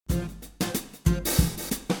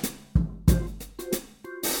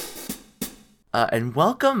And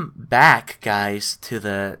welcome back, guys, to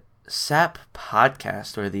the S.A.P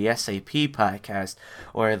podcast, or the S.A.P podcast,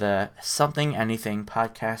 or the Something Anything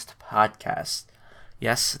podcast.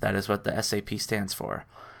 Yes, that is what the S.A.P stands for.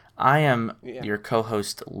 I am your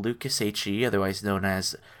co-host, Lucas H.E., otherwise known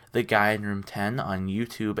as the Guy in Room 10 on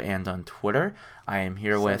YouTube and on Twitter. I am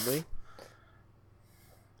here with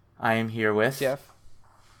Jeff.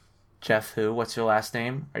 Jeff who? What's your last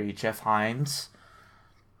name? Are you Jeff Hines?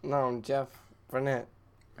 No, I'm Jeff Burnett.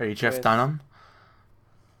 Are you Jeff Dunham?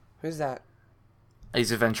 Who's that?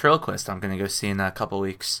 He's a ventriloquist I'm going to go see in a couple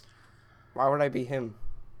weeks. Why would I be him?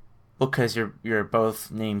 Well, because you're both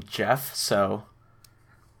named Jeff, so...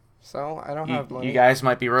 So, I don't have money. You guys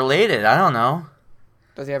might be related, I don't know.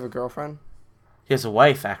 Does he have a girlfriend? He has a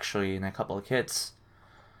wife, actually, and a couple of kids.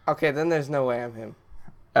 Okay, then there's no way I'm him.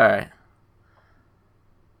 Alright,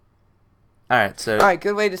 so... Alright,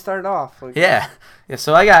 good way to start off. Yeah,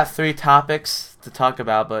 so I got 3 topics to talk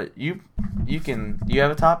about, but you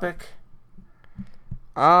have a topic?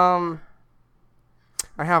 I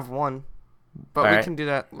have one, but All we right. can do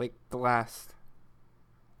that, the last.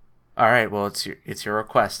 Alright, well, it's your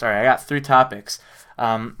request. Alright, I got 3 topics.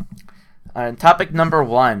 Topic number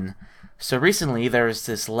 1. So recently there was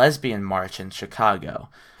this lesbian march in Chicago,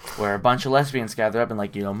 where a bunch of lesbians gathered up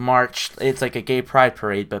and marched. It's like a gay pride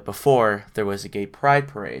parade, but before there was a gay pride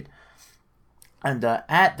parade. And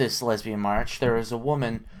at this lesbian march, there was a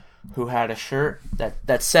woman who had a shirt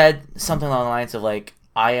that said something along the lines of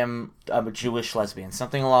I'm a Jewish lesbian,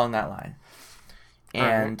 something along that line.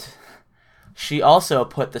 And she also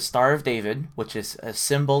put the Star of David, which is a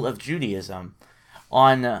symbol of Judaism,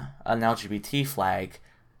 on an LGBT flag,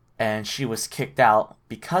 and she was kicked out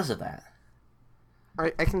because of that.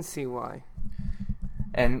 I can see why.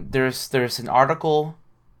 And there's an article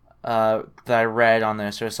that I read on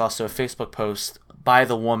this. There's also a Facebook post by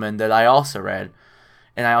the woman that I also read,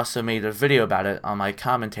 and I also made a video about it on my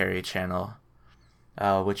commentary channel,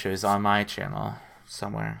 which is on my channel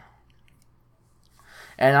somewhere.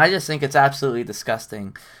 And I just think it's absolutely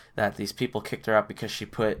disgusting that these people kicked her out because she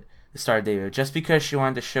put the Star of David. Just because she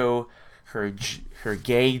wanted to show her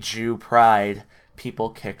gay Jew pride, people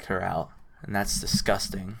kicked her out. And that's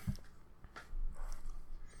disgusting.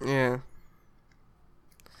 Yeah.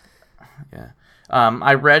 Yeah.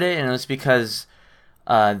 I read it, and it was because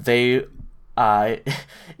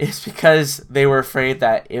it's because they were afraid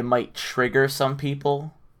that it might trigger some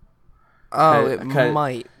people. Oh, it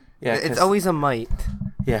might. Yeah, it's always a might.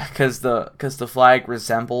 Yeah, because the flag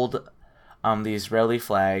resembled the Israeli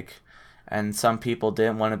flag, and some people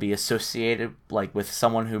didn't want to be associated with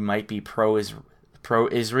someone who might be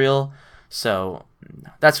pro-Israel. So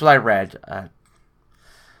that's what I read.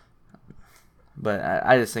 But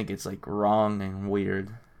I just think it's wrong and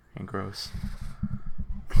weird and gross.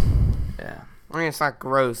 Yeah. I mean, it's not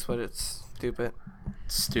gross, but it's stupid.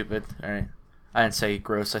 Stupid. All right. I didn't say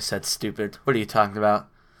gross. I said stupid. What are you talking about?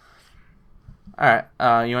 All right.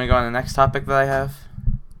 You want to go on the next topic that I have?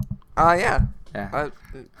 Yeah. Yeah. No.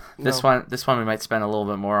 This one we might spend a little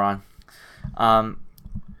bit more on.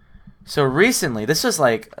 So recently, this was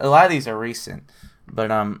a lot of these are recent, but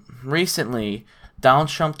recently Donald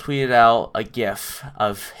Trump tweeted out a GIF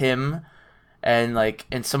of him and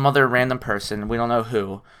some other random person, we don't know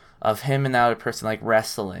who, of him and the other person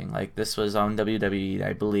wrestling. This was on WWE,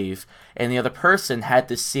 I believe, and the other person had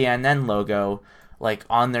the CNN logo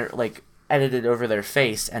on their edited over their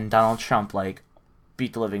face, and Donald Trump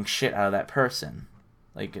beat the living shit out of that person,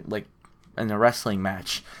 in a wrestling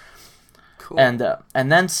match. Cool. And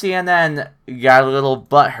then CNN got a little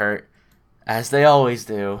butthurt, as they always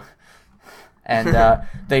do, and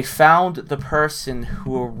they found the person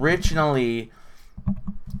who originally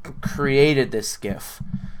created this GIF,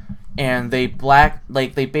 and they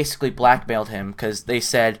basically blackmailed him because they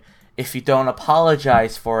said, if you don't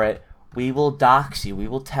apologize for it, we will dox you. We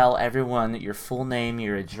will tell everyone your full name,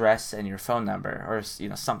 your address, and your phone number, or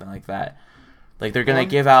something like that. They're gonna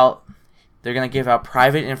give out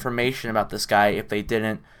private information about this guy if they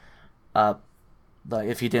didn't,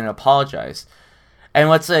 if he didn't apologize. And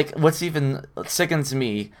what's even sickens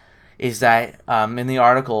me is that in the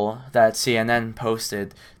article that CNN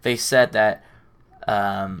posted, they said that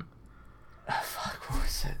what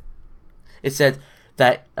was it? It said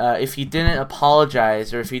that if he didn't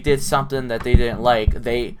apologize, or if he did something that they didn't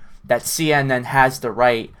that CNN has the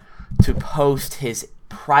right to post his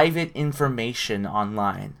private information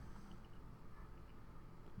online.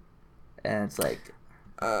 And it's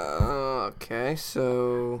okay,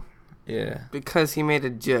 so... Yeah. Because he made a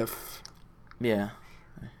GIF. Yeah.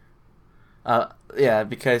 Yeah,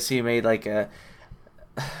 because he made a...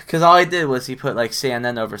 Because all he did was he put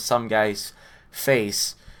CNN over some guy's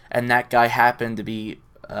face, and that guy happened to be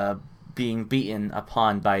being beaten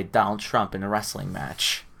upon by Donald Trump in a wrestling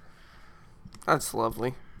match. That's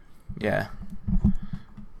lovely. Yeah.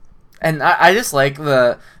 And I just like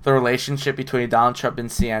the relationship between Donald Trump and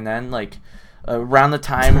CNN. Like, around the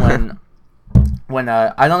time when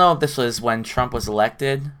I don't know if this was when Trump was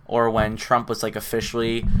elected or when Trump was like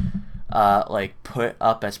officially like put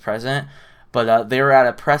up as president, but they were at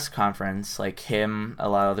a press conference, like him, a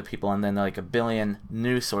lot of other people, and then like a billion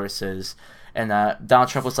news sources, and Donald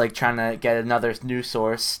Trump was like trying to get another news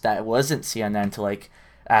source that wasn't CNN to like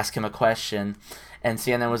ask him a question, and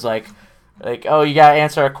CNN was like, oh, you gotta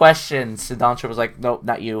answer our questions, and Donald Trump was like, nope,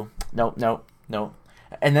 not you, nope,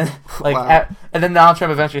 and then Wow. and then Donald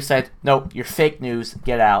Trump eventually said, nope, you're fake news,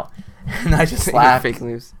 get out. And I just laughed. Fake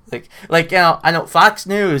news. Like I know Fox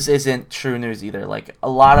News isn't true news either. Like, a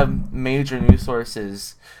lot of major news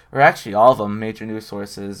sources, or actually all of them, major news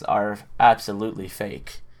sources, are absolutely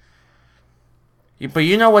fake. But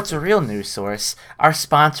you know what's a real news source? Our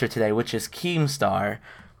sponsor today, which is Keemstar.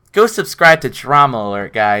 Go subscribe to Drama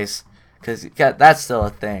Alert, guys, because that's still a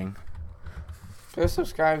thing. Go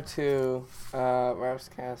subscribe to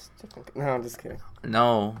Rapscast. No, I'm just kidding.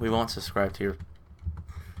 No, we won't subscribe to your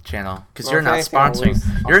channel because Well, you're if not anything, I'll sponsoring. lose.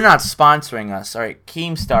 You're not sponsoring us. All right,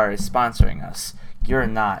 Keemstar is sponsoring us. You're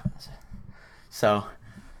not. So,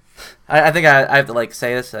 I think I have to like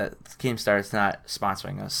say this, that Keemstar is not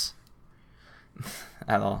sponsoring us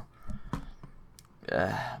at all.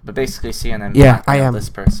 But basically, CNN I am. this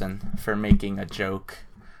person for making a joke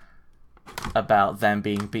about them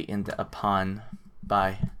being beaten upon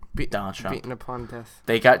by Donald Trump. Beaten upon death.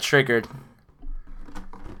 They got triggered.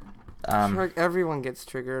 Everyone gets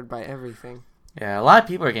triggered by everything. Yeah, a lot of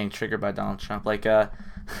people are getting triggered by Donald Trump. Like, I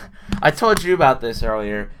told you about this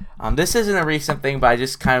earlier. This isn't a recent thing, but I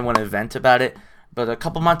just kind of want to vent about it. But a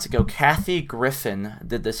couple months ago, Kathy Griffin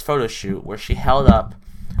did this photo shoot where she held up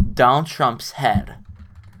Donald Trump's head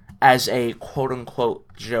as a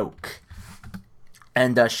quote-unquote joke.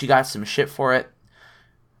 And she got some shit for it.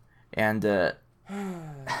 And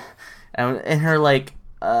and in her like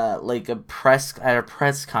a press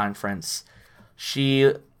conference,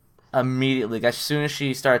 she immediately, as soon as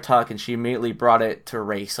she started talking, she immediately brought it to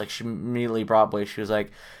race. Like, she immediately brought away. She was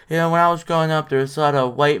like, when I was growing up, there was a lot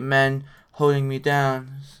of white men holding me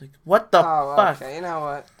down. It's like, what the fuck? Okay, you know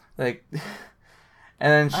what? Like, and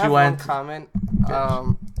then she I have went. one comment.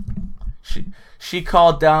 She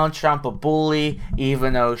called Donald Trump a bully,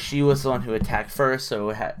 even though she was the one who attacked first.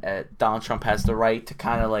 So Donald Trump has the right to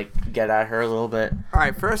kind of like get at her a little bit. All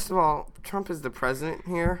right. First of all, Trump is the president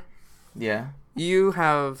here. Yeah. You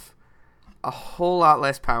have a whole lot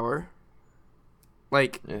less power.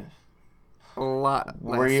 Like, Yeah. a lot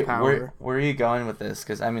less power. Where are you going with this?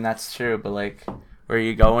 Because, I mean, that's true, but, like, where are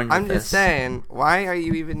you going with I'm this? just saying, why are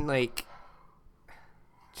you even, like,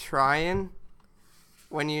 trying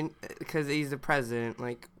when you... Because he's the president.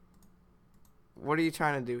 Like, what are you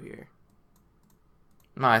trying to do here?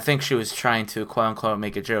 No, I think she was trying to, quote-unquote,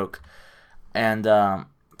 make a joke. And,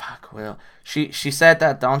 she said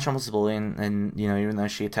that Donald Trump was bullying, and, you know, even though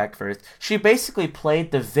she attacked first, she basically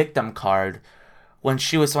played the victim card when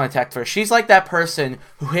she was the one attacked first. She's like that person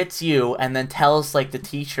who hits you and then tells, like, the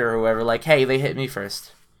teacher or whoever, like, hey, they hit me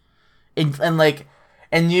first.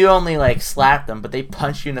 And you only, like, slap them, but they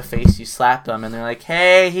punch you in the face, you slap them, and they're like,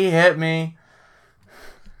 hey, he hit me.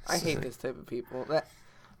 I hate this type of people.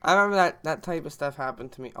 I remember that type of stuff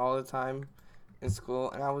happened to me all the time in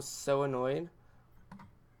school, and I was so annoyed.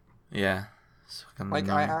 Yeah. Like,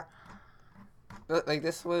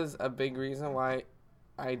 this was a big reason why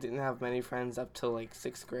I didn't have many friends up till, like,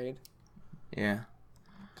 6th grade. Yeah.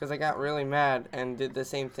 Because I got really mad and did the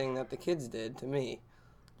same thing that the kids did to me.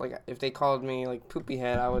 Like, if they called me, like, poopy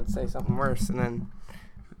head, I would say something worse, and then...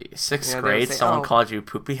 6th grade, say, someone called you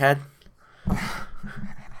poopy head?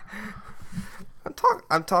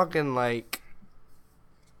 I'm talking, like,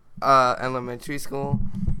 elementary school.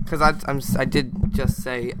 Because I did just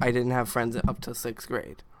say I didn't have friends up till 6th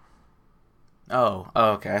grade. Oh,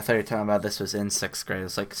 okay. I thought you were talking about this was in 6th grade.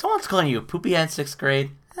 It's like, someone's calling you a poopy head in 6th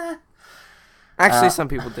grade? Actually, some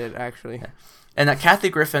people did, actually. Yeah. And Kathy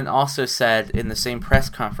Griffin also said in the same press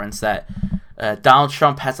conference that Donald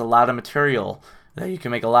Trump has a lot of material that you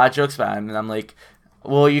can make a lot of jokes about him. And I'm like,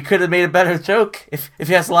 well, you could have made a better joke. If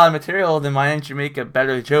he has a lot of material, then why didn't you make a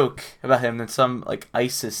better joke about him than some, like,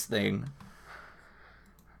 ISIS thing?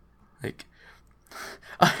 Like...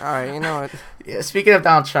 Alright, you know what? Yeah, speaking of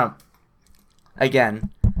Donald Trump, again,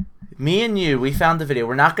 me and you, we found the video.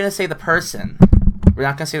 We're not going to say the person. We're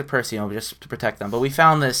not going to say the person, just to protect them. But we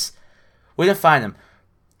found this. We didn't find him.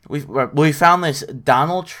 we found this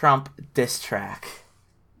Donald Trump diss track.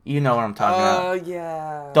 You know what I'm talking about. Oh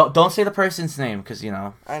yeah. Don't say the person's name because you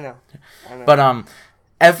know. I know. But I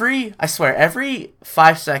swear, every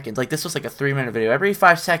 5 seconds, like this was like a 3-minute video. Every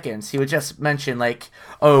 5 seconds, he would just mention like,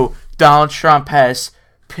 "Oh, Donald Trump has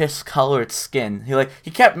piss-colored skin."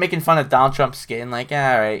 He kept making fun of Donald Trump's skin. Like,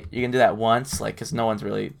 all right, you can do that once, like, because no one's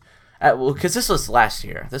really, because this was last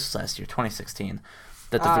year. This was last year, 2016,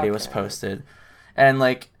 that the video was posted, and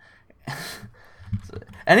like,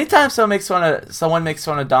 anytime someone makes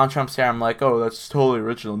fun of Donald Trump's hair, I'm like, oh, that's totally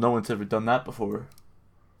original. No one's ever done that before.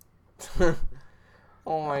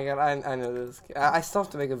 Oh my god, I know this. I still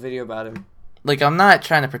have to make a video about him. Like, I'm not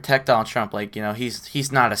trying to protect Donald Trump. Like, you know,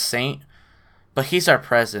 he's not a saint, but he's our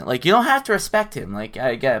president. Like, you don't have to respect him. Like,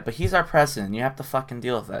 I get it, but he's our president. You have to fucking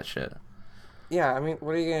deal with that shit. Yeah, I mean,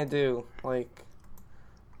 what are you gonna do? Like,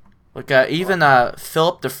 even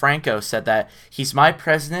Philip DeFranco said that he's my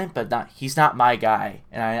president, but he's not my guy.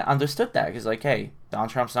 And I understood that because, like, hey, Donald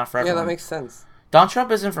Trump's not for everyone. Yeah, that makes sense. Donald Trump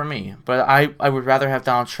isn't for me, but I would rather have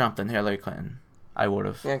Donald Trump than Hillary Clinton. I would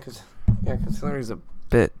have. Yeah, because Hillary's a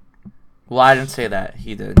bit. Well, I didn't say that.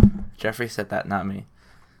 He did. Jeffrey said that, not me.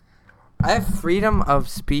 I have freedom of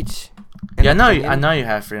speech. Yeah, I know you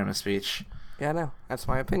have freedom of speech. Yeah, I know. That's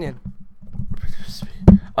my opinion.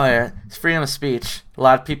 Oh yeah, it's freedom of speech. A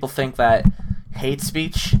lot of people think that hate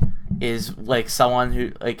speech is like someone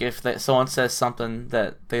who, like, if someone says something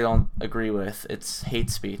that they don't agree with, it's hate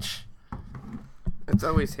speech. It's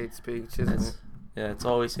always hate speech, isn't it? Yeah, it's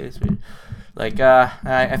always hate speech. Like,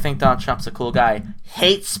 I think Donald Trump's a cool guy.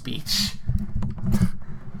 Hate speech.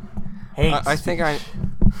 I think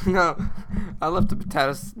no. I left the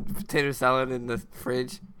potato salad in the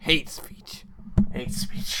fridge. Hate speech. Hate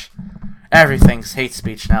speech. Everything's hate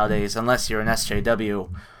speech nowadays, unless you're an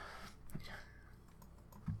SJW.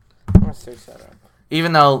 I'm gonna search that up.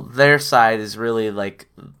 Even though their side is really, like,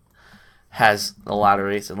 has a lot of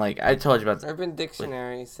reason. Like, I told you about... Urban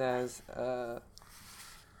Dictionary says, a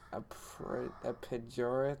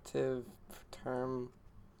pejorative term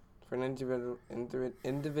for an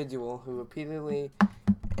individual who repeatedly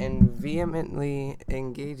and vehemently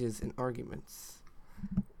engages in arguments.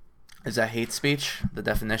 Is that hate speech? The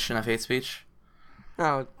definition of hate speech?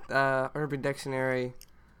 No, Urban Dictionary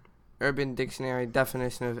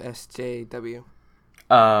definition of SJW.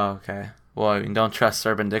 Oh, okay. Well, I mean, don't trust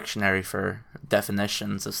Urban Dictionary for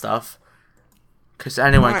definitions of stuff. Because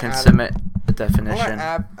anyone can submit a definition.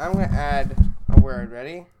 I'm going to add a word.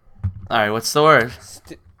 Ready? Alright, what's the word?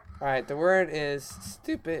 Alright, the word is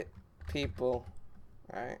stupid people.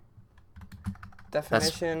 Alright.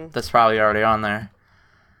 Definition. That's probably already on there.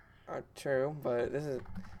 True, but this is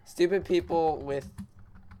stupid people with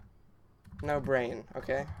no brain,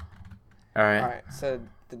 okay? Alright, so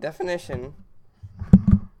the definition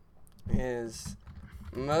is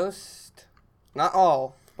most, not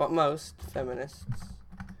all, but most feminists.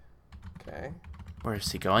 Okay. Where is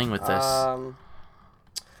he going with this?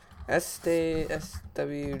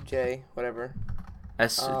 SWJ, whatever.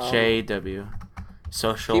 SJW.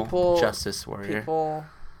 Social Justice Warrior.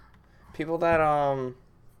 People that,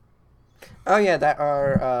 that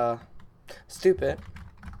are, stupid.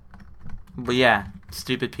 But yeah,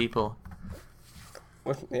 stupid people.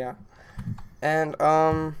 Yeah. And,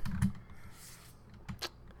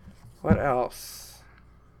 what else?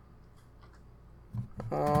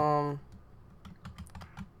 Oh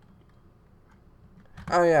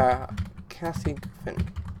yeah, Kathy Griffin.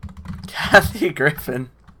 Kathy Griffin?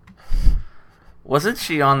 Wasn't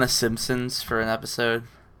she on The Simpsons for an episode?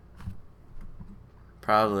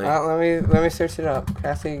 Probably. Let me search it up.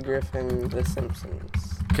 Kathy Griffin, The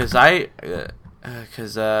Simpsons. Because that's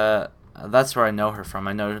where I know her from.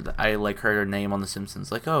 I know that I like heard her name on The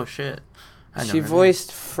Simpsons. Like, oh shit. She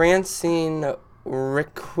voiced Francine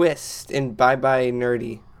Request in Bye Bye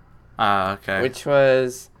Nerdy. Okay. Which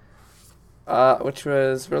was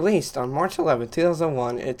released on March 11th,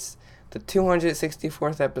 2001. It's the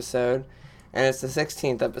 264th episode, and it's the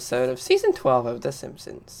 16th episode of season 12 of The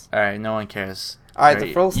Simpsons. All right, no one cares. All right,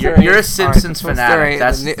 the full story. You're a Simpsons fanatic.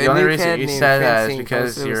 That's the only reason you said that is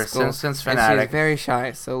because you're a Simpsons fanatic. And she's very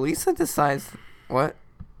shy. So Lisa decides what?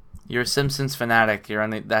 You're a Simpsons fanatic.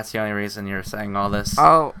 That's the only reason you're saying all this.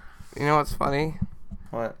 Oh, you know what's funny?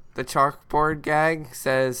 What? The chalkboard gag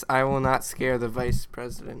says, "I will not scare the vice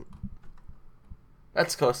president."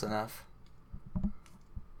 That's close enough.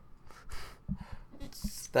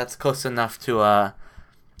 That's close enough to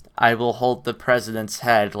I will hold the president's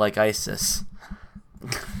head like ISIS.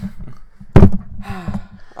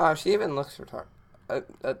 She even looks retarded.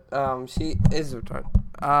 She is retarded.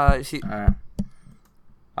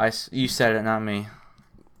 You said it, not me.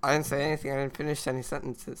 I didn't say anything. I didn't finish any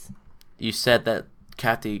sentences. You said that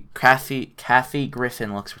Kathy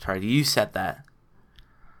Griffin looks retarded. You said that.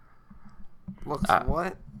 Looks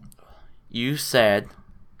what? You said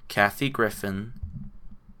Kathy Griffin.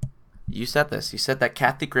 You said this. You said that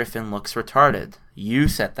Kathy Griffin looks retarded. You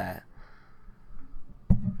said that.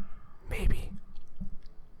 Maybe.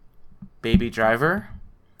 Baby Driver?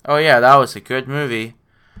 Oh yeah, that was a good movie.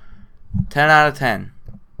 10 out of 10.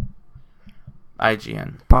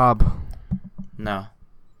 IGN. Bob. No.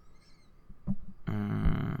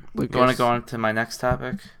 Lucas. You want to go on to my next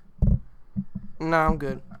topic? No, I'm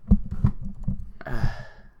good.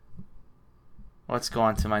 Let's go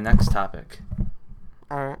on to my next topic.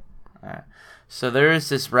 Alright. So there is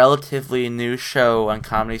this relatively new show on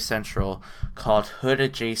Comedy Central called Hood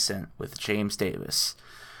Adjacent with James Davis.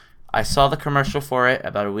 I saw the commercial for it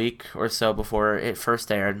about a week or so before it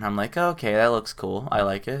first aired, and I'm like, oh, okay, that looks cool. I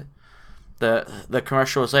like it. The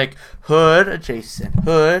commercial was like, Hood Adjacent,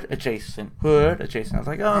 Hood Adjacent, Hood Adjacent. I was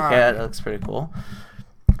like, oh, okay, that looks pretty cool.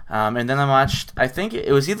 And then I watched, I think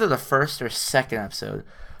it was either the first or second episode.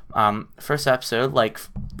 First episode, like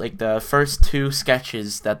the first two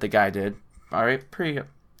sketches that the guy did, alright,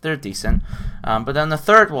 they're decent. But then the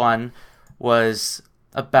third one was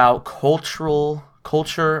about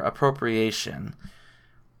culture appropriation,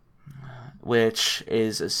 which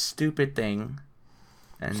is a stupid thing.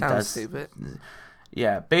 And sounds stupid.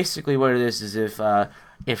 Yeah, basically what it is if a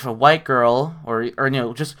white girl or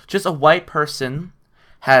just a white person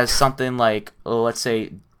has something like, let's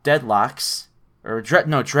say dreadlocks,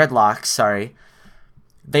 sorry,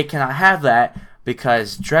 they cannot have that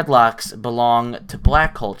because dreadlocks belong to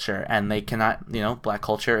black culture, and they cannot, black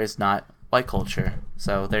culture is not white culture.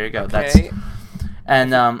 So there you go. Okay.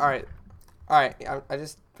 All right. I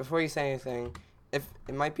just, before you say anything, if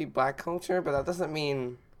it might be black culture, but that doesn't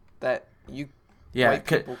mean that white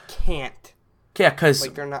people can't. Yeah, because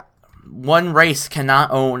they're not. One race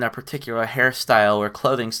cannot own a particular hairstyle or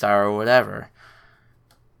clothing style or whatever.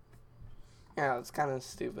 Yeah, it's kind of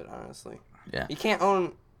stupid, honestly. Yeah. You can't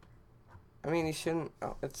own. I mean, you shouldn't.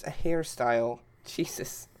 Oh, it's a hairstyle.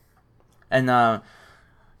 Jesus. And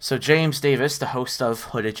so James Davis, the host of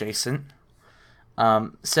Hood Adjacent,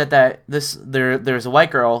 said that there's a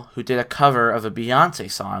white girl who did a cover of a Beyonce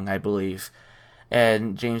song, I believe,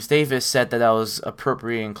 and James Davis said that was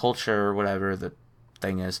appropriating culture or whatever the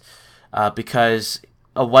thing is, because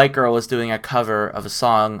a white girl was doing a cover of a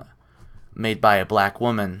song made by a black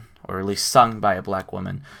woman, or at least sung by a black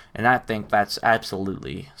woman, and I think that's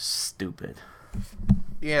absolutely stupid.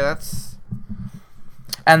 Yeah, that's.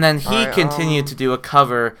 And then he continued to do a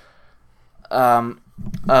cover of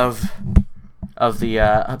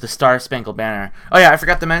the Star Spangled Banner. Oh yeah, I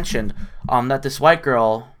forgot to mention that this white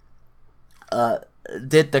girl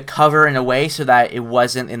did the cover in a way so that it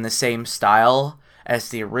wasn't in the same style as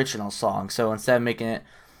the original song. So instead of making it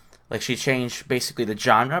like, she changed basically the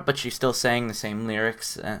genre, but she still sang the same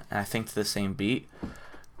lyrics and I think to the same beat.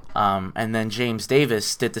 And then James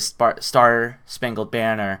Davis did the Star Spangled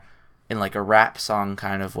Banner in like a rap song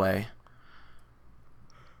kind of way.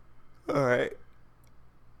 All right.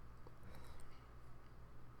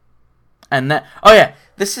 And that, oh yeah,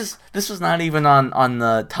 this was not even on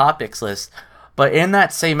the topics list, but in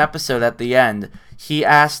that same episode at the end, he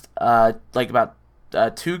asked about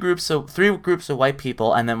three groups of white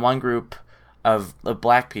people and then one group of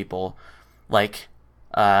black people, like,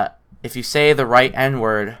 if you say the right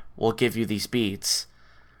N-word, we'll give you these beats.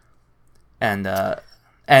 And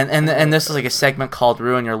this is like a segment called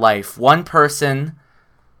Ruin Your Life. One person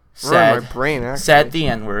said the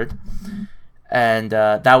N-word, and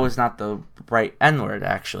that was not the right N-word,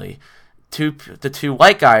 actually. The two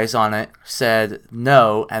white guys on it said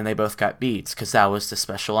no, and they both got beats, because that was the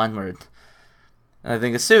special N-word. And I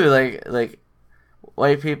think it's stupid, like,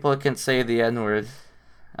 white people can say the N-word.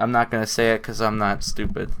 I'm not going to say it because I'm not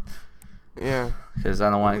stupid. Yeah. Because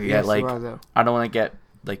I don't want to get, I don't want to get,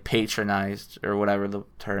 like, patronized, or whatever the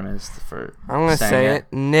term is for I'm going to say it.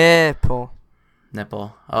 Nipple.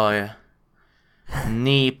 Oh, yeah.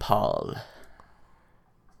 Nepal.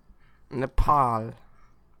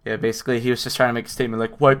 Yeah, basically, he was just trying to make a statement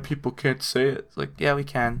like, white people can't say it. It's like, yeah, we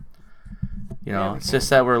can. It's just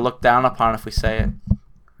that we're looked down upon if we say it.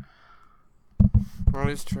 That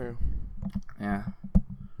is true. Yeah.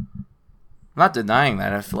 I'm not denying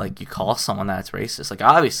that if, like, you call someone that, it's racist. Like,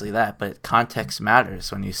 obviously that, but context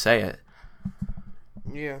matters when you say it.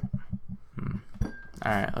 Yeah.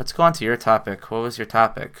 Alright, let's go on to your topic. What was your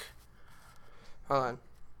topic? Hold on.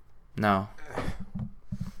 No.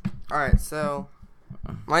 Alright, so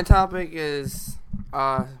my topic is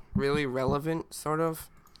really relevant, sort of.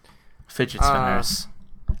 Fidget spinners.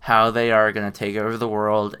 how they are gonna take over the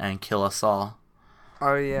world and kill us all.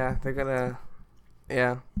 Oh yeah, they're gonna.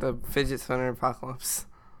 Yeah, the fidget spinner apocalypse.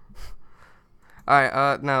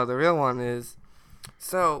 Alright, no, the real one is.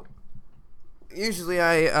 So, usually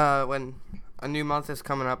when a new month is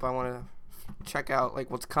coming up, I want to check out, like,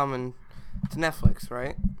 what's coming to Netflix,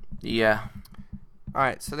 right? Yeah.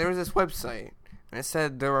 Alright, so there was this website, and it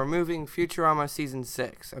said they're removing Futurama Season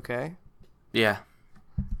 6, okay? Yeah.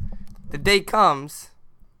 The day comes,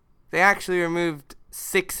 they actually removed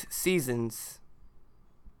 6 seasons.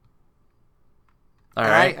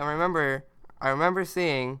 Alright. I remember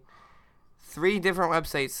seeing 3 different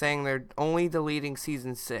websites saying they're only deleting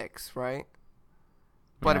Season 6, right?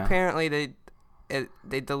 But apparently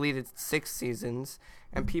they deleted 6 seasons,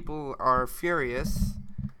 and people are furious.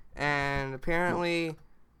 And apparently,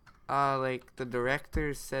 like, the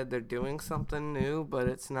directors said they're doing something new, but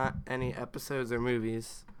it's not any episodes or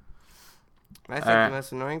movies. And I think the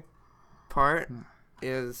most annoying part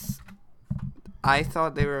is I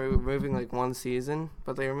thought they were removing, like, 1 season,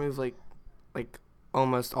 but they removed, like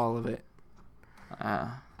almost all of it.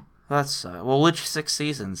 That's well, which 6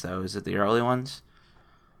 seasons though? Is it the early ones?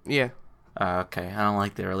 Yeah. Okay, I don't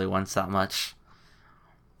like the early ones that much.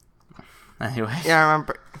 Anyway. Yeah, I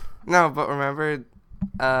remember. No, but remember,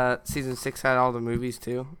 Season 6 had all the movies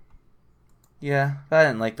too. Yeah, but I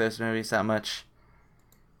didn't like those movies that much.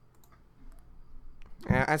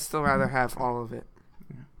 Yeah, I'd still rather have all of it.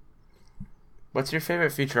 What's your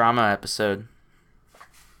favorite Futurama episode?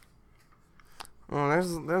 Well,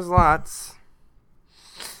 there's lots.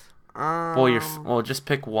 Well, just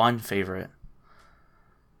pick one favorite.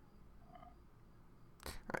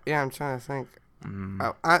 Yeah, I'm trying to think.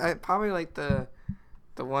 I probably like the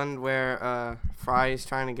one where Fry is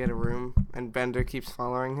trying to get a room and Bender keeps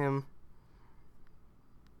following him.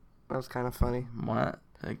 That was kind of funny. What?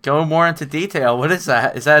 Go more into detail. What is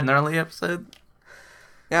that? Is that an early episode?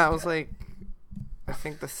 Yeah, it was like, I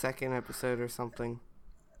think the 2nd episode or something.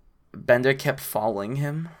 Bender kept following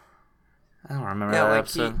him? I don't remember that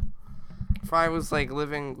episode. Fry was like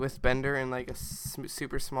living with Bender in like a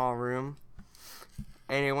super small room,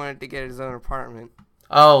 and he wanted to get his own apartment.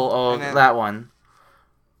 Oh, then, that one.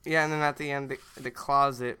 Yeah, and then at the end, the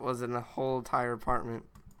closet was in the whole entire apartment.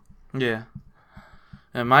 Yeah.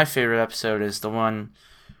 And my favorite episode is the one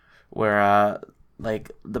where,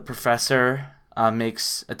 like, the professor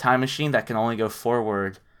makes a time machine that can only go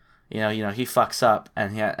forward. You know, he fucks up,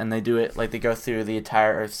 and they do it, like, they go through the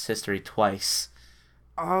entire Earth's history twice.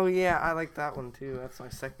 Oh, yeah, I like that one, too. That's my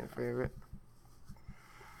second favorite.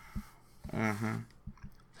 Mm-hmm.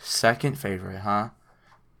 Second favorite, huh?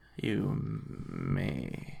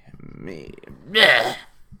 Me. Yeah.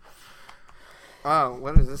 Oh,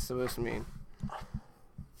 what is this supposed to mean?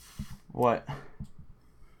 What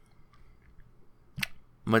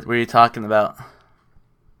were you talking about?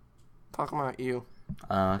 Talking about you.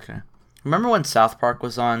 Oh, okay. Remember when South Park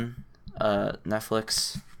was on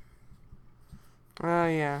Netflix? Oh,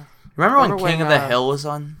 yeah. Remember when King of the Hill was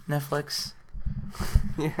on Netflix?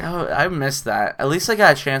 Yeah. Oh, I missed that. At least I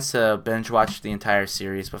got a chance to binge watch the entire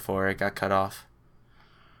series before it got cut off.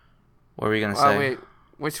 What were you going to say? Wait.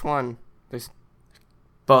 Which one? There's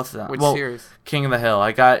both of them. Which series? King of the Hill.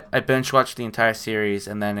 I binge watched the entire series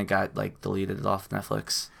and then it got like deleted off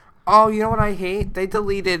Netflix. Oh, you know what I hate? They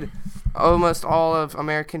deleted almost all of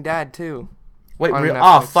American Dad too. Wait,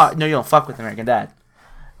 oh fuck! No, you don't fuck with American Dad.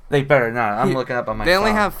 They better not. I'm looking up on my phone.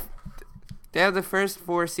 They have the first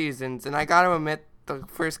 4 seasons, and I gotta admit the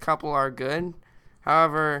first couple are good.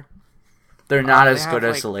 However, they're not as good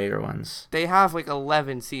as the later ones. They have like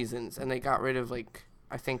 11 seasons, and they got rid of like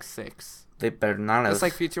I think 6. They better not have. It's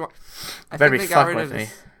like Futurama. I think they got rid of me.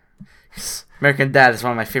 American Dad is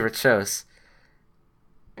one of my favorite shows.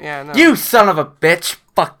 Yeah, no. You son of a bitch!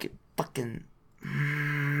 Fucking.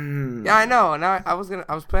 Yeah, I know. Now I was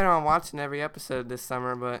planning on watching every episode this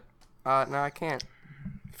summer, but now I can't.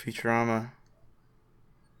 Futurama.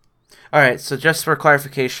 All right, so just for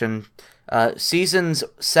clarification, seasons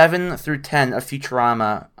 7 through 10 of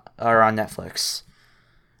Futurama are on Netflix,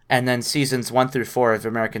 and then seasons 1 through 4 of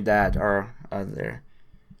American Dad are there.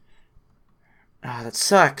 Ah, that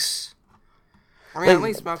sucks. I mean, at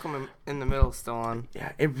least Malcolm in the Middle is still on.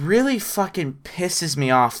 Yeah, it really fucking pisses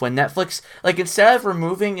me off when Netflix, like, instead of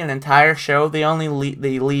removing an entire show, they only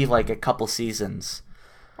leave like a couple seasons.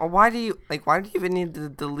 Well, why do you even need to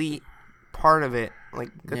delete part of it? Like,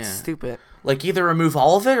 that's stupid. Like, either remove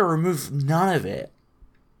all of it or remove none of it.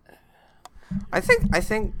 I think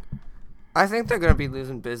they're gonna be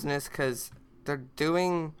losing business because they're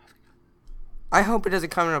doing. I hope it doesn't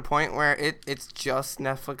come to a point where it's just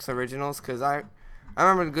Netflix originals, because I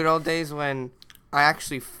remember the good old days when I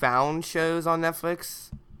actually found shows on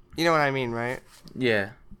Netflix. You know what I mean, right?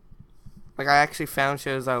 Yeah. Like, I actually found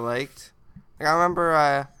shows I liked. Like, I remember,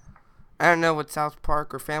 I don't know what South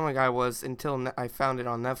Park or Family Guy was until I found it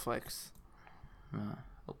on Netflix.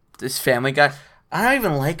 This Family Guy... I don't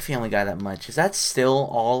even like Family Guy that much. Is that still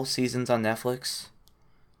all seasons on Netflix?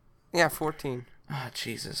 Yeah, 14. Oh,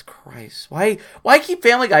 Jesus Christ. Why keep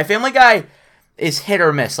Family Guy? Family Guy is hit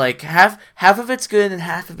or miss. Like, half of it's good and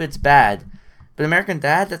half of it's bad. But American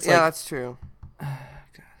Dad, that's yeah, that's true.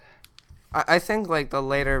 I think, like, the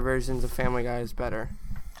later versions of Family Guy is better.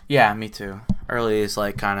 Yeah, me too. Early is,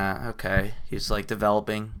 like, kind of, okay. He's, like,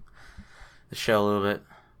 developing the show a little bit.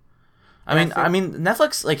 I mean,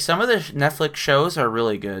 Netflix, like, some of the Netflix shows are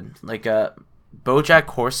really good. Like, BoJack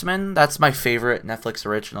Horseman, that's my favorite Netflix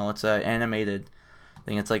original. It's an animated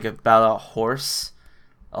thing. It's, like, about a horse.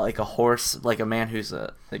 Like a man who's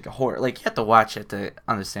like a horse. Like, you have to watch it to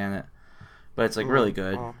understand it. But it's, like, really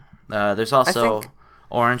good. There's also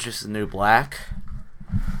Orange is the New Black.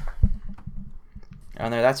 Oh,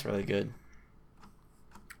 no, that's really good.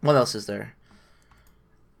 What else is there?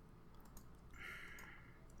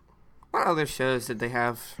 What other shows did they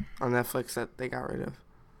have on Netflix that they got rid of?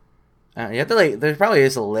 You have to, like, there probably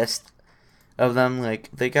is a list of them. Like,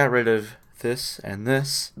 they got rid of this and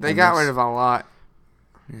this. They got rid of a lot.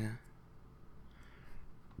 Yeah.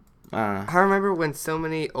 I remember when so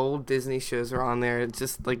many old Disney shows are on there. It's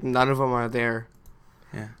just, like, none of them are there.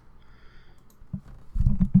 Yeah.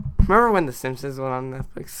 Remember when The Simpsons went on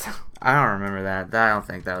Netflix? I don't remember that. I don't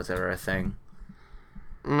think that was ever a thing.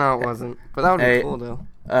 No, it wasn't. But that would be cool, though.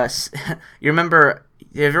 You remember...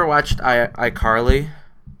 You ever watched iCarly?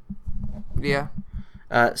 Yeah.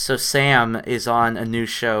 So Sam is on a new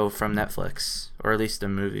show from Netflix. Or at least a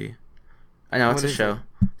movie. I know, it's a show.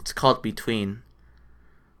 It's called Between.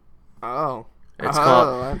 Oh. It's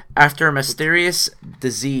called After a Mysterious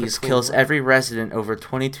Disease Kills Every Resident over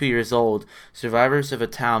 22 years old, survivors of a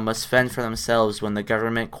town must fend for themselves when the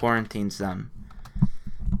government quarantines them.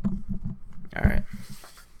 Alright.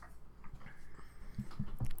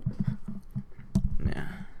 Yeah.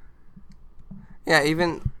 Yeah,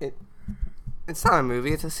 even... It's not a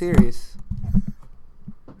movie, it's a series.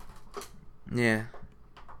 Yeah.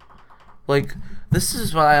 Like, this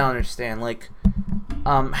is what I don't understand. Like...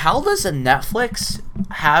 how does a Netflix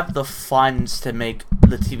have the funds to make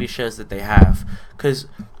the TV shows that they have? Because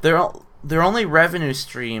their only revenue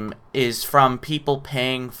stream is from people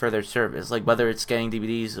paying for their service, like whether it's getting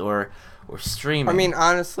DVDs or streaming. I mean,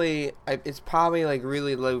 honestly, it's probably like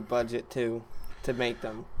really low budget too to make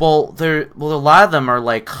them. Well, a lot of them are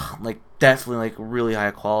like definitely like really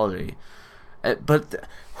high quality, but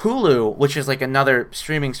Hulu, which is like another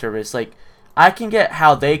streaming service, like. I can get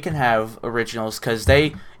how they can have originals because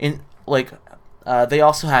they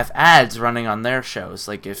also have ads running on their shows.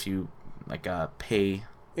 Like if you pay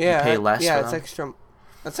less. Yeah, for it's them. extra.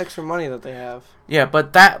 That's extra money that they have. Yeah,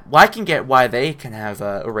 but I can get why they can have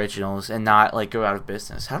originals and not like go out of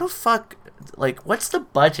business. How the fuck? Like, what's the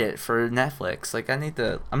budget for Netflix? Like, I'm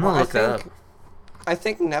gonna look that up. I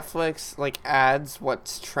think Netflix like adds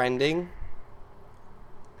what's trending.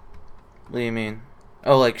 What do you mean?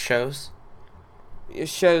 Oh, like shows.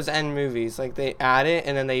 Shows and movies, like they add it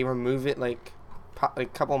and then they remove it like a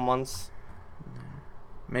couple months.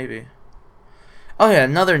 Maybe. Oh yeah,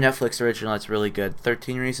 another Netflix original that's really good.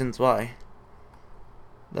 13 Reasons Why.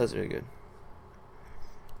 That's really good.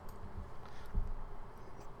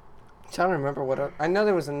 I'm trying to remember what I know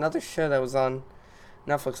there was another show that was on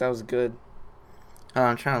Netflix that was good.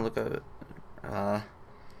 I'm trying to look at it.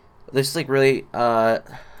 There's like really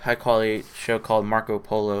high quality show called Marco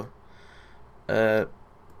Polo. Alright,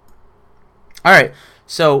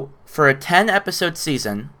 so for a 10-episode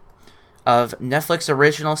season of Netflix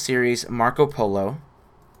original series Marco Polo,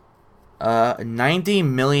 $90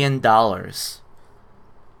 million. Whoa.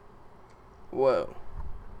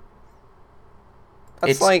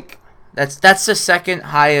 That's the second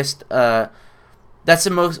highest, that's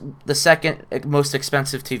the second most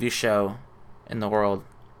expensive TV show in the world,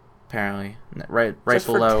 apparently. Right just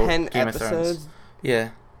below for 10 Game episodes? of Thrones.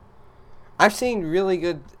 Yeah. I've seen really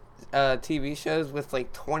good TV shows with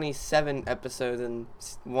like 27 episodes in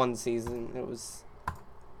one season. It was...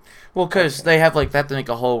 Well, because they have like that to make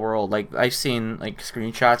a whole world. Like, I've seen like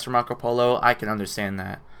screenshots from Marco Polo. I can understand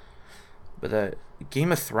that. But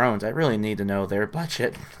Game of Thrones, I really need to know their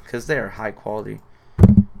budget because they are high quality.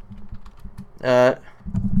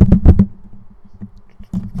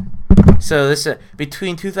 So this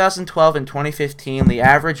between 2012 and 2015, the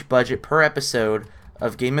average budget per episode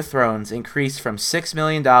of Game of Thrones increased from $6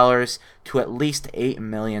 million to at least $8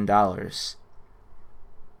 million.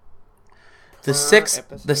 The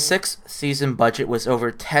sixth season budget was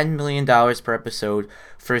over $10 million per episode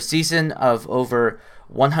for a season of over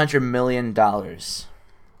 $100 million. Oh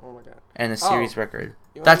my god! And a series record.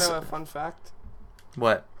 You want to know a fun fact?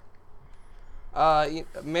 What?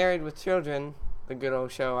 Married with Children, the good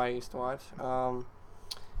old show I used to watch.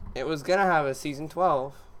 It was gonna have a season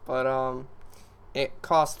 12, but it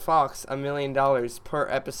cost Fox $1 million per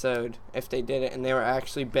episode if they did it, and they were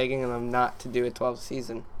actually begging them not to do a 12th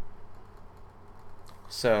season.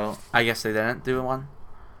 So I guess they didn't do one.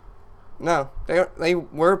 No, they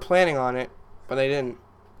were planning on it, but they didn't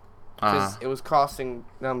because it was costing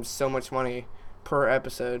them so much money per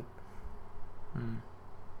episode.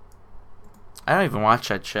 I don't even watch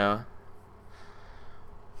that show.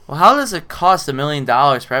 Well, how does it cost $1 million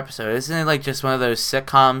per episode? Isn't it like just one of those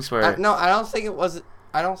sitcoms where? No, I don't think it was.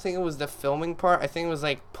 I don't think it was the filming part. I think it was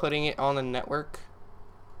like putting it on the network.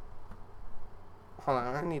 Hold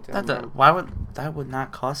on, I need to. Why would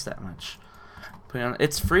not cost that much?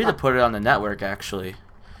 It's free to put it on the network. Actually,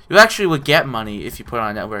 you actually would get money if you put it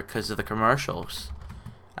on a network because of the commercials.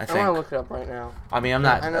 I think. I want to look it up right now. I mean, I'm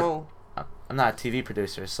not. I know. I'm not a TV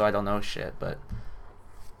producer, so I don't know shit, but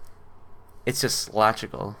it's just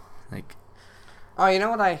logical. Like, oh, you know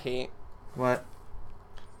what I hate? What?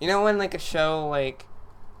 You know when like a show like,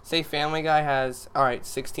 say Family Guy has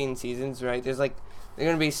 16 seasons, right? There's like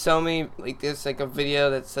gonna be so many like there's like a video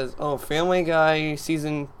that says, "Oh, Family Guy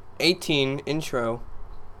season 18 intro."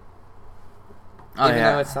 Oh, even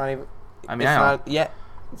yeah. though it's not even. I mean, it's not yet.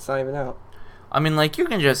 It's not even out. I mean, like you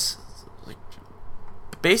can just.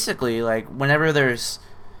 Basically, like, whenever there's,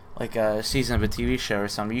 like, a season of a TV show or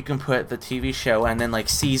something, you can put the TV show and then, like,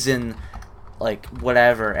 season, like,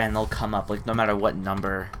 whatever, and they'll come up, like, no matter what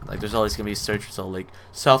number. Like, there's always going to be a search result, like,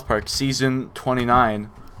 South Park, season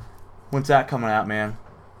 29. When's that coming out, man?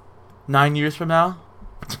 9 years from now?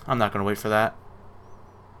 I'm not going to wait for that.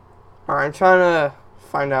 Alright, I'm trying to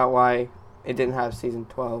find out why it didn't have season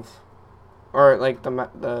 12. Or, like,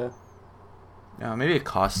 the... Yeah, maybe it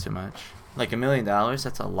costs too much. Like $1 million?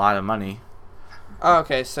 That's a lot of money. Oh,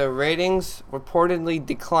 okay, so ratings reportedly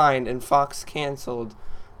declined and Fox canceled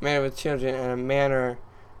Married with Children in a manner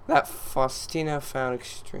that Faustina found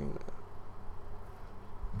extreme.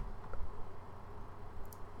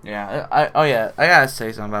 Yeah, I gotta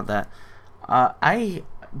say something about that. I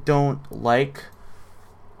don't like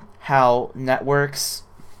how networks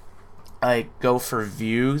like go for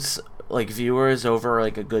viewers over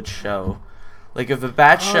like a good show. Like if a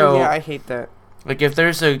bad show, yeah, I hate that. Like if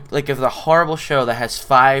there's if the horrible show that has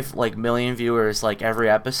 5 million viewers like every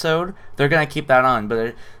episode, they're gonna keep that on.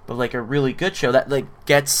 But like a really good show that like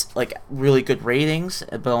gets like really good ratings,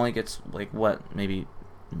 but only gets like what maybe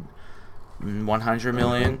 100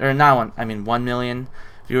 million or not one. I mean 1 million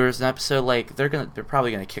viewers an episode. Like they're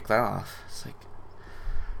probably gonna kick that off. It's like.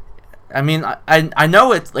 I mean, I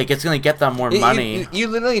know it's like it's gonna get them more money. You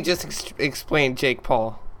literally just explained Jake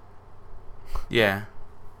Paul. Yeah.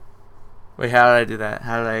 Wait, how did I do that?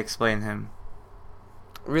 How did I explain him?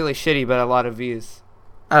 Really shitty, but a lot of views.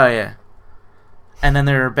 Oh, yeah. And then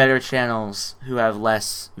there are better channels who have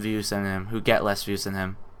less views than him, who get less views than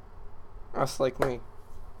him. Us like me.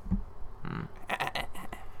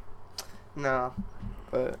 No,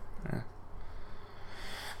 but... Yeah.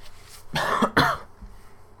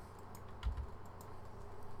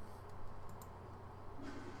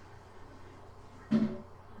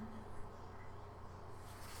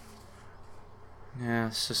 Yeah,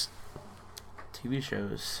 it's just TV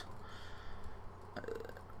shows.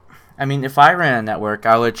 I mean, if I ran a network,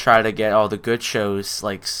 I would try to get all the good shows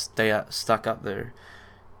like stuck up there,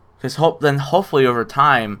 because hopefully over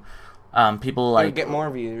time, people like get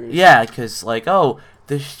more viewers. Yeah, because like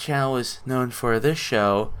this channel is known for this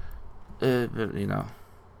show, you know.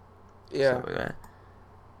 Yeah. Like that.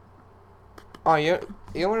 Oh, you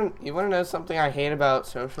want to know something I hate about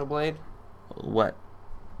Social Blade? What?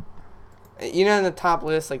 You know, in the top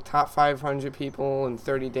list, like top 500 people in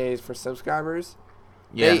 30 days for subscribers.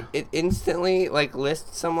 Yeah. It instantly like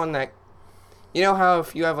lists someone that, you know how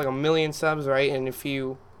if you have like 1 million subs, right, and if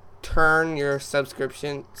you turn your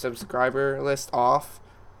subscriber list off,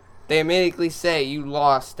 they immediately say you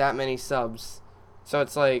lost that many subs. So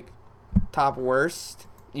it's like top worst.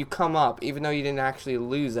 You come up even though you didn't actually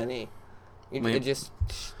lose any. It just.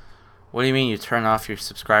 What do you mean you turn off your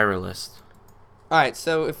subscriber list? Alright,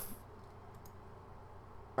 so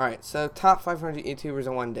top 500 YouTubers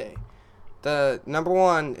in one day. The number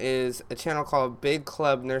one is a channel called Big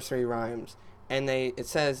Club Nursery Rhymes, and it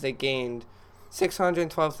says they gained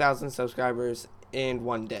 612,000 subscribers in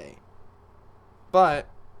one day. But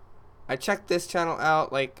I checked this channel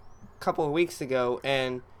out like a couple of weeks ago,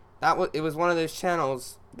 and it was one of those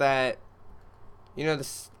channels that,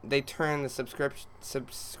 they turn the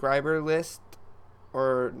subscriber list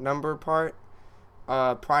or number part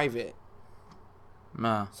private.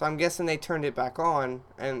 No. So I'm guessing they turned it back on,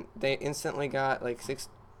 and they instantly got like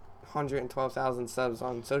 612,000 subs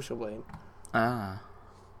on Social Blade. Ah.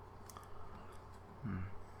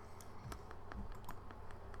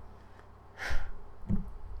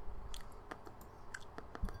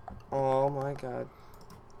 Oh my god.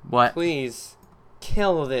 What? Please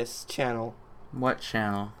kill this channel. What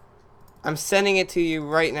channel? I'm sending it to you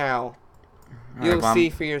right now. You'll see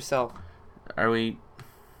for yourself. Are we...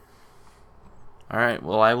 Alright,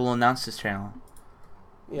 well, I will announce this channel.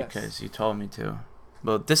 Yes. Because you told me to.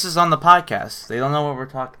 But this is on the podcast. They don't know what we're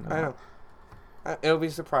talking about. I know. It'll be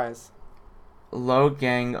a surprise. Low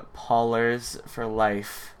Gang Paulers for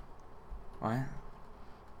life. What?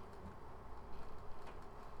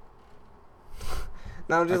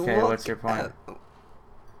 Now just okay, what's your point?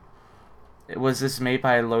 Was this made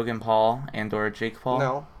by Logan Paul and or Jake Paul?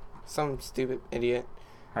 No. Some stupid idiot.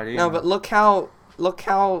 How do you know? But look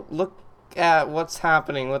at what's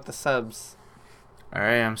happening with the subs.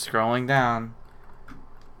 Alright, I'm scrolling down.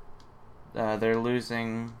 They're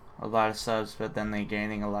losing a lot of subs, but then they're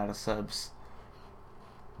gaining a lot of subs.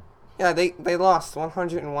 Yeah, they lost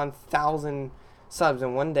 101,000 subs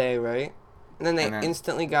in one day, right? And then they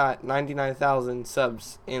instantly got 99,000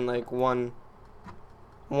 subs in like one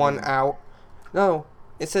hour. No,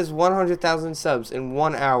 it says 100,000 subs in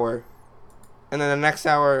 1 hour. And then the next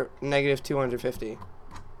hour, negative 250.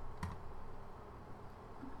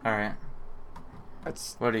 Alright.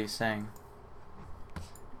 That's... What are you saying?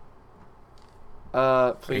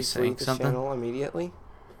 Please delete this channel immediately.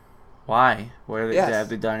 Why? Have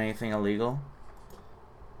they done anything illegal?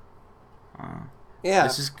 Yeah.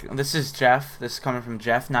 This is Jeff. This is coming from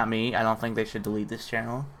Jeff, not me. I don't think they should delete this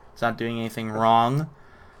channel. It's not doing anything wrong.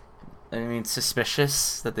 I mean, it's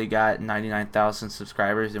suspicious that they got 99,000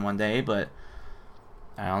 subscribers in one day, but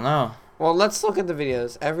I don't know. Well, let's look at the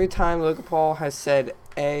videos. Every time Logan Paul has said,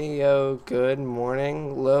 "Ayo, good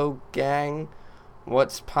morning, Low Gang,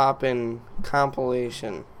 what's poppin'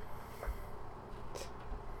 compilation."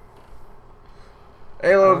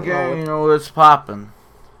 Hey, Low Gang, you know what's poppin'.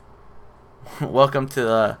 Welcome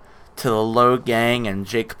to the Low Gang and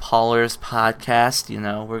Jake Paulers podcast. You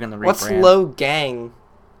know, we're gonna rebrand. What's Low Gang?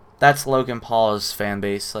 That's Logan Paul's fan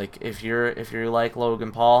base. Like, if you're like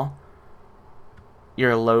Logan Paul,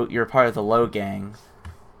 you're part of the Low Gang.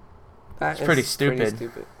 That's pretty stupid.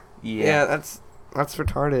 Yeah, that's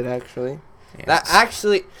retarded actually. Yeah,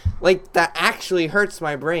 that actually hurts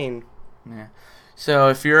my brain. Yeah. So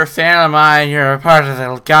if you're a fan of mine, you're a part of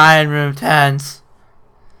the guy in room 10s.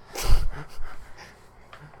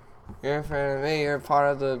 You're a fan of me. You're a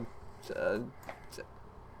part of the.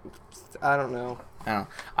 I don't know. I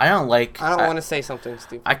don't want to say something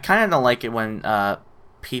stupid. I kind of don't like it when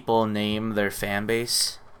people name their fan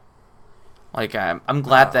base. Like, I'm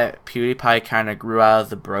glad that PewDiePie kind of grew out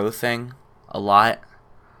of the bro thing a lot.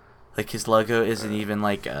 Like, his logo isn't even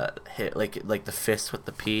like a hit, like the fist with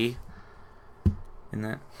the P in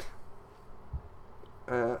it.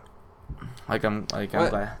 I'm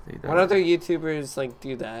glad they do. What other YouTubers like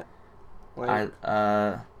do that? Like,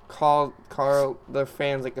 call their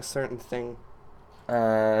fans like a certain thing.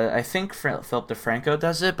 I think Philip DeFranco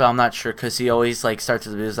does it, but I'm not sure because he always like starts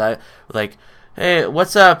his videos out with like, "Hey,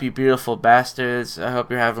 what's up, you beautiful bastards? I hope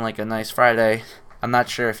you're having like a nice Friday." I'm not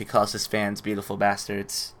sure if he calls his fans beautiful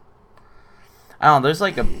bastards. I don't know. There's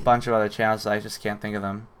like a bunch of other channels that I just can't think of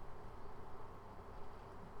them.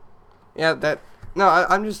 Yeah,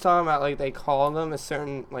 I'm just talking about like they call them a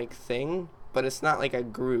certain like thing, but it's not like a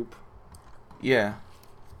group. Yeah,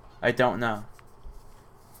 I don't know.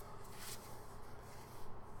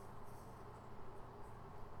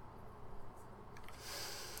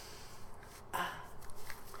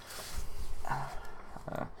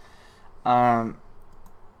 I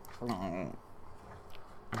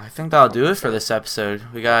think that'll do it for this episode.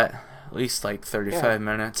 We got at least like 35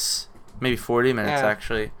 minutes, maybe 40 minutes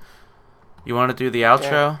actually. You want to do the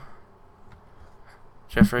outro,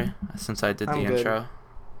 Jeffrey? Since I did the intro.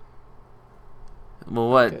 Well,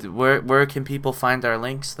 what? Where can people find our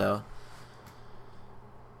links though?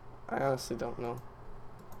 I honestly don't know.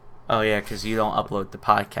 Oh yeah, because you don't upload the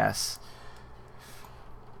podcasts.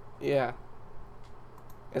 Yeah.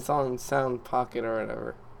 It's on Sound Pocket or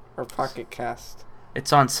whatever. Or Pocket Cast.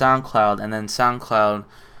 It's on SoundCloud, and then SoundCloud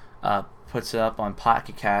puts it up on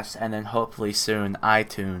Pocket Cast, and then hopefully soon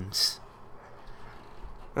iTunes.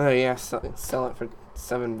 Oh yeah, sell it for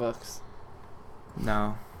 $7.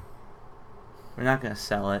 No. We're not gonna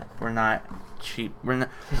sell it. We're not cheap. We're not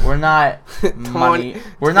money.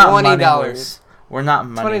 We're not $20. We're not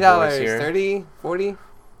money $20 here. 30 40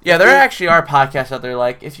 Yeah, there actually are podcasts out there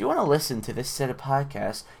like, if you want to listen to this set of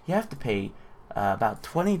podcasts, you have to pay about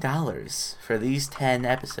 $20 for these 10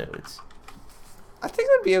 episodes. I think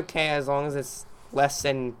it would be okay as long as it's less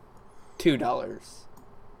than $2.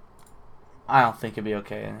 I don't think it'd be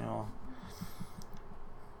okay at all.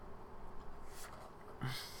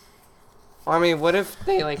 I mean, what if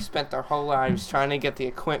they like spent their whole lives trying to get the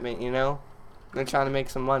equipment, you know? They're trying to make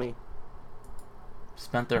some money.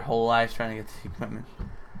 Spent their whole lives trying to get the equipment.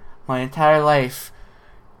 My entire life,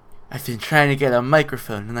 I've been trying to get a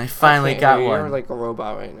microphone, and I finally got one. You're like a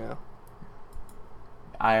robot right now.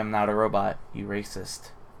 I am not a robot, you racist.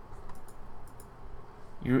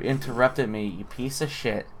 You interrupted me, you piece of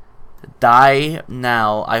shit. Die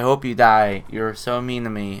now. I hope you die. You're so mean to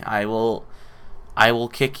me. I will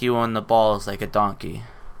kick you on the balls like a donkey.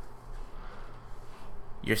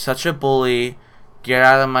 You're such a bully. Get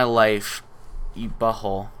out of my life, you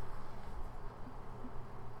butthole.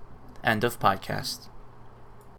 End of podcast.